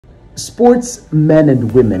Sports men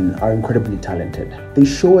and women are incredibly talented. They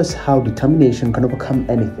show us how determination can overcome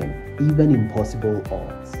anything, even impossible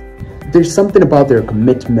odds. There's something about their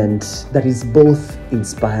commitment that is both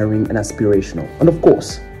inspiring and aspirational. And of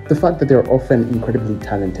course, the fact that they're often incredibly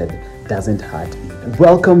talented doesn't hurt either.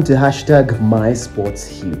 Welcome to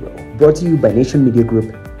 #MySportsHero, brought to you by Nation Media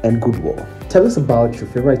Group and Goodwill. Tell us about your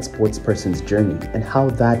favorite sports person's journey and how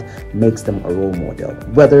that makes them a role model.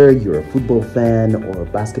 Whether you're a football fan or a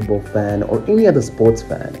basketball fan or any other sports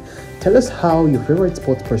fan, tell us how your favorite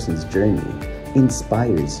sports person's journey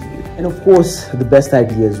inspires you. And of course, the best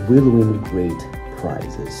ideas will win great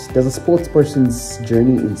prizes. Does a sports person's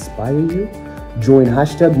journey inspire you? Join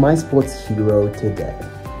 #MySportsHero today.